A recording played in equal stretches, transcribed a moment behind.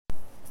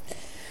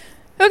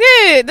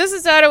Okay, this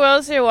is Donna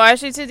Wells here,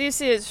 Washington,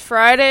 D.C. It's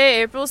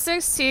Friday, April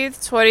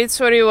 16th,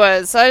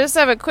 2021. So I just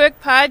have a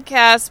quick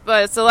podcast,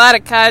 but it's a lot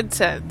of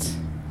content.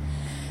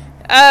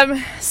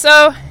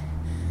 So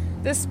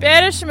the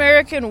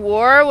Spanish-American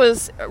War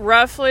was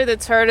roughly the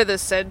turn of the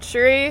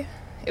century.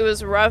 It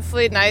was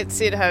roughly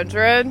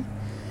 1900.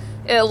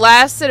 It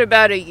lasted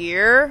about a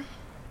year.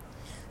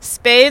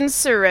 Spain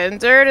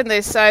surrendered and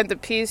they signed the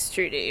peace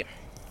treaty.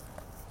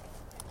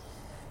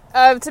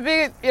 To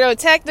be,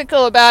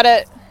 technical about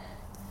it,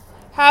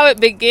 how it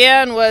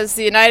began was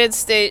the United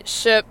States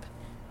ship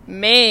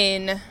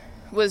Maine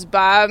was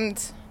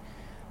bombed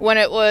when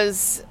it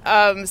was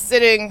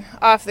sitting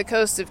off the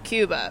coast of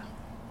Cuba.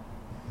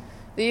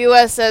 The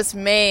USS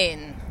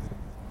Maine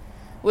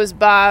was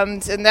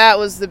bombed, and that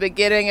was the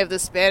beginning of the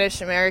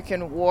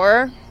Spanish-American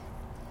War.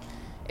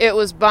 It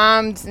was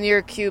bombed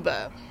near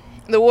Cuba.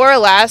 The war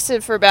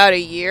lasted for about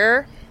a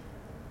year,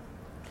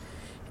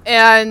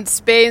 and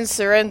Spain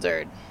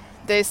surrendered.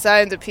 They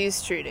signed the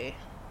peace treaty.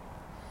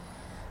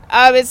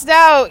 It's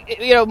now,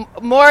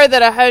 more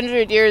than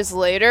 100 years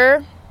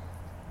later.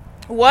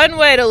 One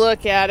way to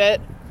look at it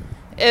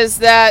is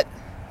that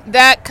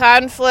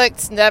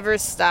conflict never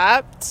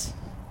stopped.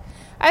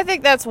 I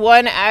think that's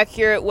one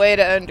accurate way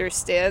to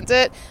understand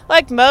it.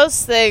 Like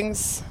most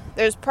things,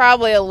 there's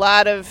probably a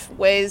lot of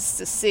ways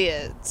to see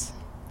it.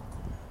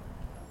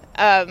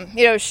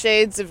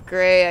 Shades of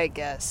gray, I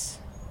guess.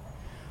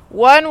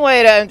 One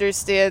way to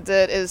understand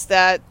it is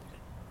that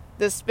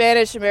the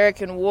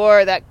Spanish-American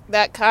War,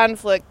 that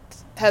conflict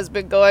has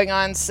been going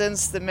on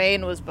since the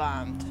Maine was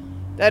bombed.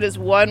 That is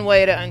one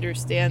way to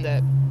understand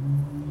it.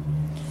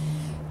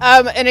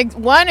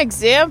 One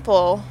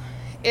example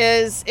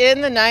is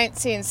in the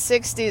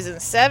 1960s and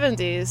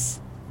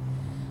 70s,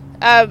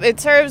 in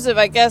terms of,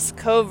 I guess,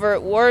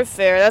 covert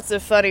warfare. That's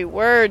a funny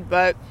word,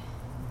 but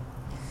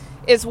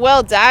it's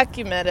well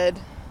documented.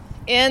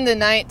 In the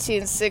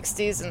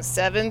 1960s and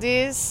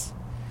 70s,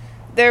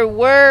 there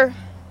were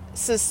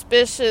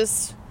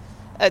suspicious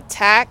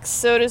attacks,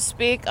 so to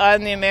speak,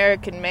 on the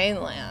American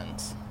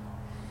mainland.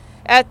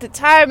 At the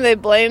time, they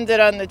blamed it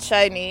on the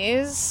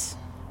Chinese.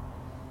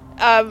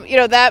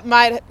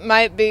 That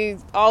might be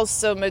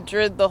also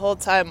Madrid the whole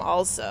time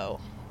also.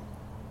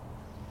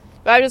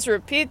 But I just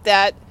repeat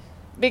that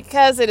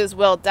because it is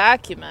well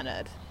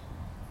documented.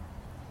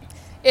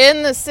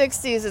 In the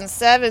 60s and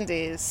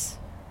 70s,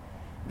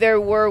 there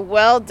were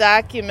well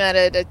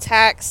documented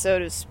attacks, so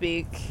to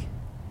speak.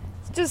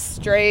 Just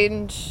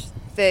strange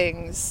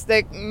things.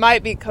 They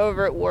might be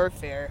covert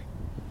warfare,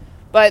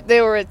 but they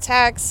were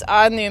attacks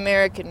on the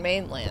American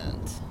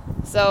mainland.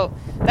 So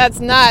that's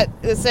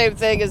not the same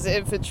thing as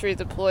infantry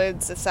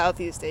deployed to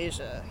Southeast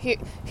Asia.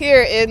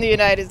 Here in the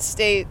United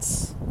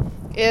States,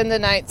 in the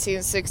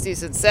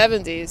 1960s and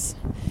 70s,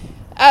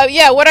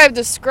 what I'm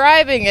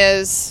describing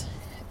is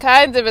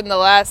kind of in the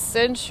last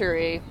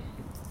century,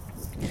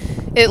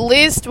 at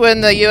least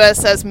when the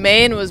USS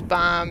Maine was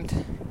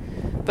bombed.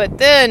 But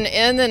then,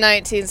 in the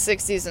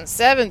 1960s and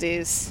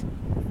 70s,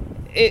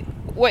 it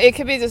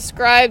can be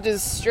described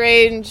as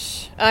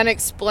strange,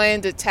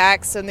 unexplained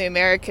attacks on the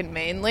American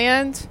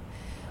mainland.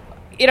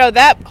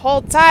 That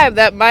whole time,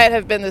 that might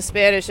have been the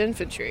Spanish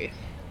infantry.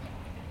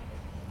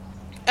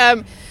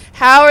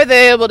 How are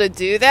they able to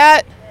do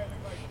that?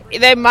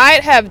 They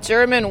might have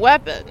German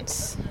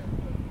weapons,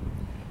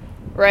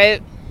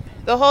 right?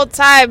 The whole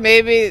time,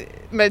 maybe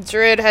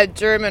Madrid had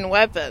German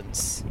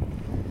weapons.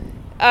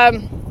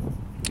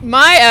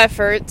 My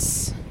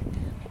efforts,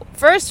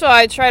 first of all,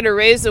 I try to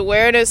raise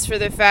awareness for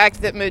the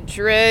fact that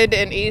Madrid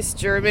and East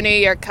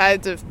Germany are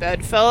kinds of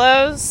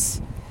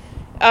bedfellows.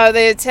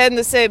 They attend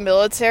the same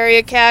military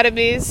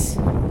academies.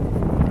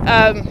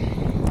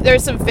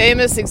 There's some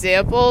famous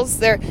examples.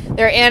 There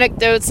are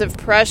anecdotes of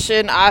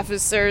Prussian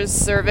officers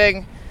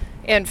serving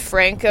in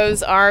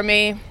Franco's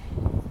army.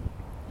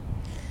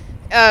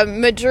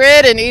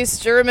 Madrid and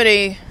East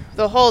Germany,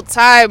 the whole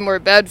time, were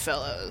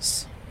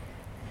bedfellows.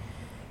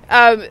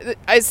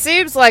 It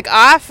seems like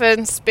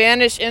often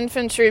Spanish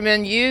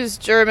infantrymen use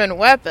German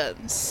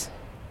weapons.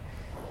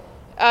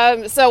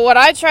 So what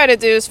I try to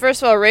do is,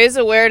 first of all, raise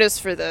awareness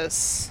for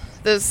this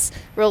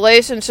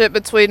relationship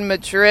between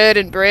Madrid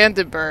and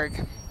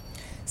Brandenburg.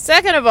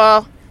 Second of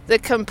all, the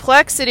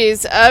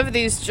complexities of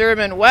these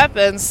German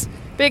weapons,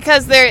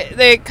 because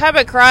they come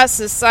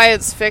across as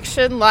science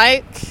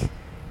fiction-like.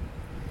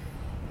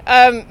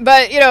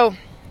 But,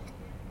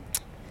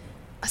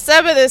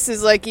 some of this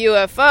is like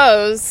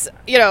UFOs.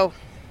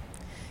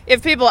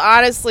 If people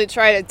honestly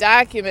try to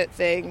document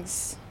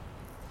things.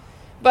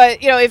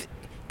 But,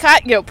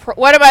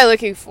 what am I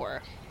looking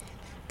for?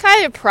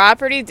 Kind of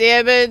property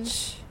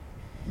damage.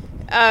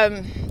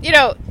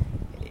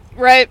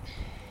 Right?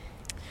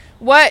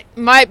 What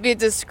might be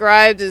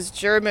described as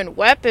German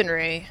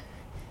weaponry?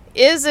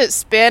 Is it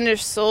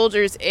Spanish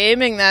soldiers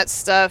aiming that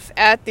stuff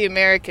at the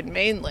American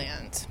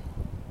mainland?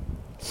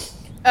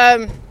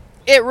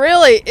 It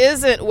really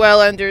isn't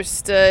well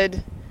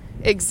understood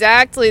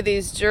exactly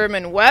these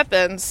German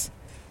weapons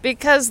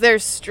because they're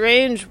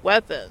strange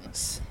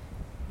weapons.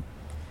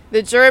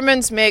 The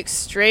Germans make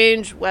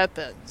strange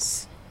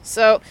weapons.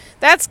 So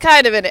that's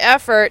kind of an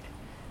effort,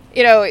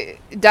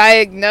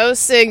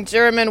 diagnosing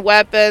German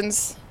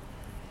weapons.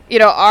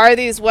 Are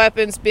these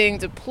weapons being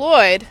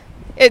deployed?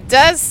 It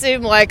does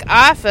seem like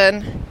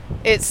often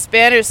it's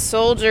Spanish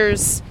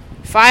soldiers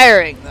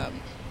firing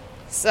them.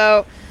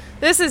 So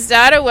this is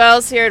Donna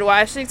Wells here in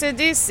Washington,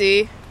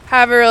 D.C.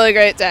 Have a really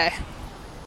great day.